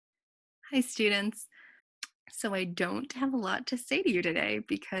Hi, students. So I don't have a lot to say to you today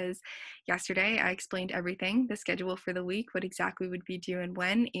because yesterday I explained everything, the schedule for the week, what exactly would be due and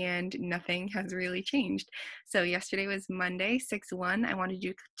when, and nothing has really changed. So yesterday was Monday, 6/1. I wanted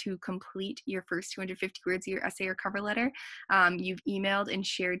you to complete your first 250 words of your essay or cover letter. You've emailed and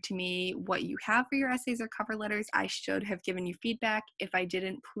shared to me what you have for your essays or cover letters. I should have given you feedback. If I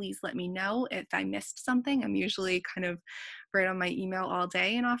didn't, please let me know if I missed something. I'm usually kind of right on my email all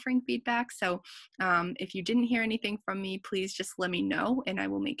day and offering feedback. So if you didn't hear anything from me, please just let me know and I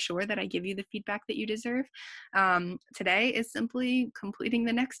will make sure that I give you the feedback that you deserve. Today is simply completing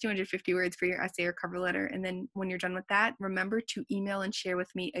the next 250 words for your essay or cover letter. And then when you're done with that, remember to email and share with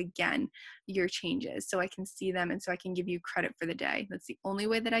me again your changes so I can see them and so I can give you credit for the day. That's the only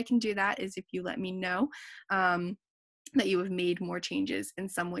way that I can do that, is if you let me know that you have made more changes in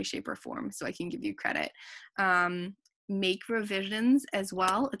some way, shape, or form so I can give you credit. Um, make revisions as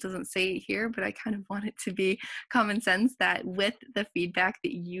well. It doesn't say it here, but I kind of want it to be common sense that with the feedback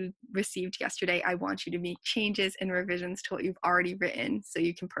that you received yesterday, I want you to make changes and revisions to what you've already written so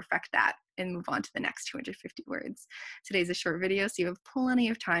you can perfect that and move on to the next 250 words. Today's a short video, so you have plenty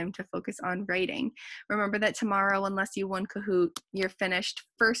of time to focus on writing. Remember that tomorrow, unless you won Kahoot, your finished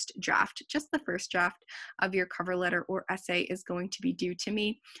first draft, just the first draft of your cover letter or essay, is going to be due to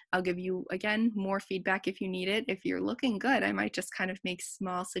me. I'll give you, again, more feedback if you need it. If you're looking good, I might just kind of make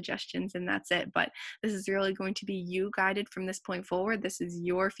small suggestions and that's it. But this is really going to be you guided from this point forward. This is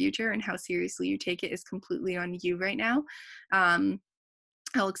your future, and how seriously you take it is completely on you right now.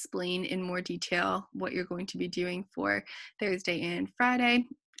 I'll explain in more detail what you're going to be doing for Thursday and Friday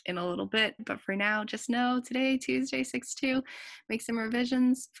in a little bit, but for now, just know today, Tuesday, 6/2, make some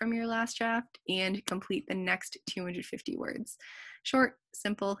revisions from your last draft and complete the next 250 words. Short,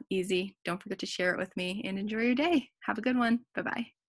 simple, easy. Don't forget to share it with me and enjoy your day. Have a good one. Bye-bye.